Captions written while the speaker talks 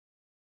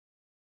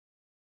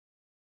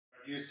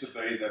It used to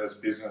be that as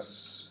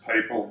business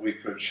people we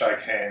could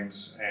shake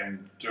hands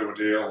and do a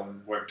deal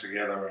and work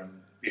together and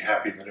be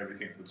happy that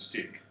everything would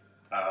stick.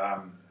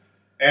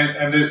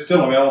 And there's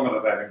still an element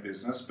of that in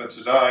business, but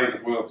today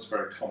the world's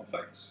very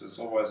complex. There's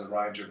always a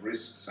range of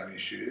risks and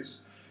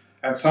issues,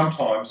 and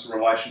sometimes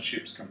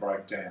relationships can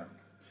break down.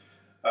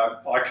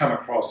 I come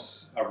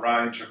across a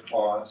range of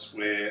clients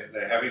where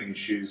they're having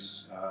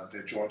issues,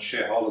 they're joint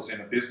shareholders in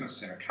a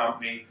business, in a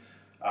company,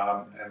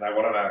 and they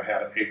want to know how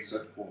to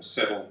exit or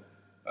settle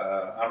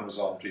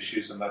unresolved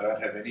issues, and they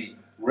don't have any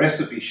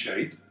recipe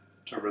sheet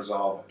to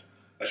resolve it.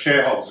 A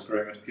shareholders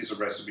agreement is a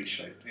recipe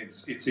sheet.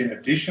 It's in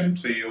addition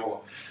to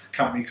your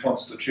company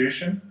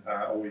constitution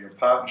or your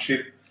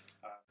partnership.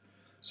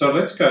 So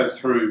let's go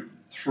through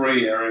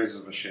 3 areas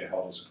of a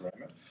shareholders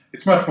agreement.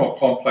 It's much more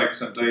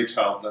complex and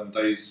detailed than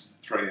these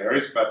 3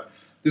 areas, but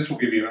this will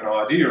give you an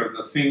idea of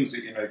the things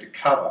that you need to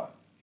cover.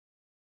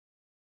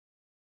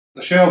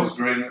 The shareholders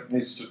agreement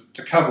needs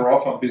to cover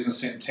off on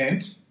business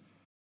intent.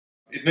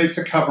 It needs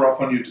to cover off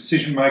on your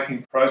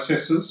decision-making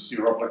processes,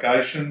 your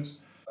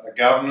obligations, the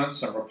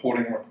governance and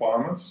reporting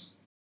requirements.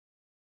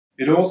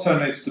 It also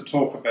needs to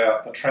talk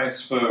about the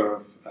transfer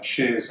of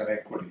shares and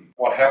equity.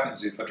 What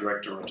happens if a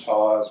director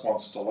retires,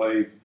 wants to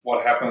leave?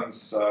 What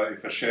happens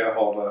if a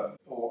shareholder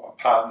or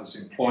a partner's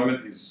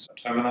employment is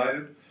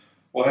terminated?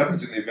 What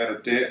happens in the event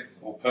of death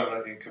or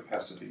permanent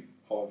incapacity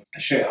of a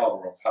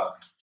shareholder or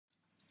partner?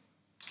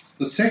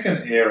 The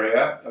second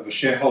area of a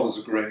shareholders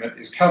agreement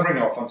is covering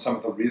off on some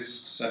of the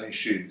risks and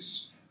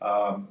issues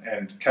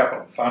and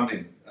capital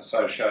funding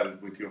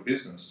associated with your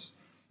business.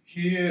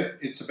 Here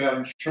it's about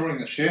ensuring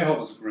the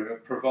shareholders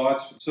agreement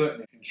provides for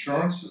certain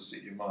insurances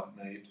that you might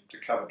need to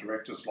cover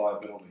directors'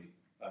 liability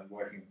and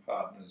working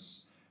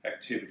partners'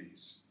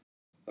 activities.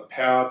 The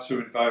power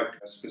to invoke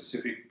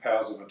specific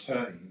powers of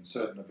attorney in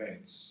certain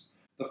events.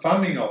 The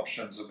funding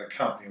options of the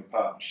company or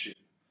partnership.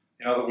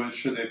 In other words,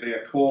 should there be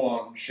a call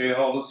on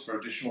shareholders for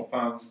additional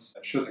funds?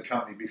 Should the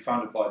company be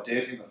funded by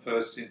debt in the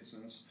first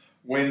instance?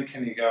 When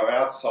can you go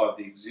outside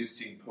the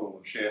existing pool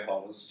of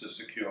shareholders to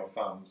secure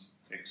funds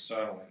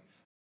externally?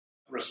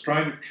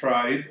 Restraint of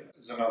trade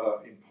is another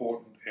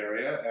important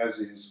area, as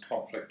is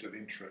conflict of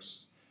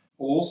interest.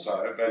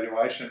 Also,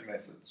 valuation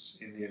methods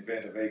in the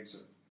event of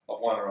exit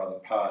of one or other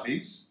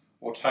parties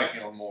or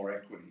taking on more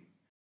equity.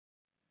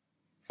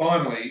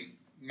 Finally,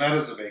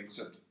 matters of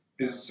exit,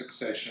 business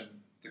succession,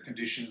 the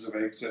conditions of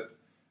exit.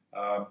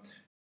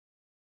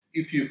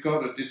 If you've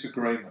got a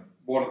disagreement,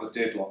 what are the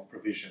deadlock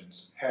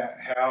provisions?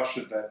 How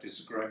should that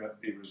disagreement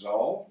be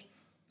resolved?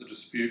 The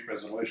dispute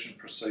resolution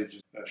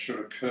procedures that should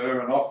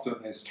occur, and often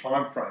there's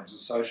timeframes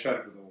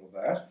associated with all of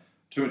that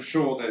to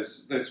ensure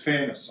there's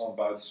fairness on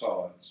both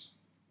sides.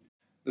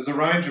 There's a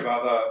range of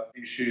other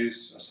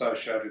issues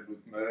associated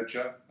with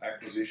merger,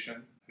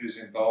 acquisition, who's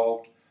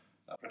involved,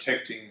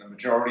 protecting the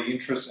majority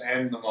interest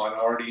and the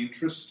minority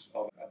interest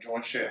of a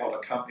joint shareholder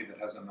company that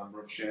has a number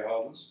of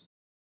shareholders.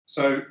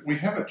 So we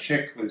have a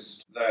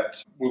checklist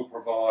that will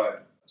provide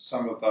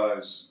some of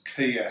those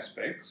key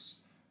aspects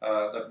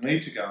that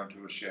need to go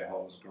into a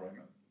shareholders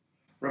agreement.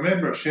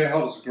 Remember, a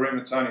shareholders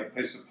agreement is only a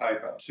piece of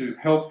paper to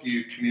help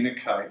you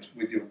communicate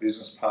with your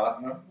business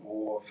partner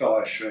or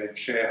fellow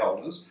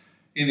shareholders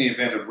in the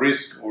event of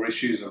risk or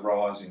issues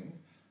arising,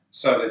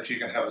 so that you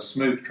can have a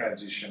smooth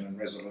transition and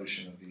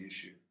resolution of the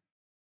issue.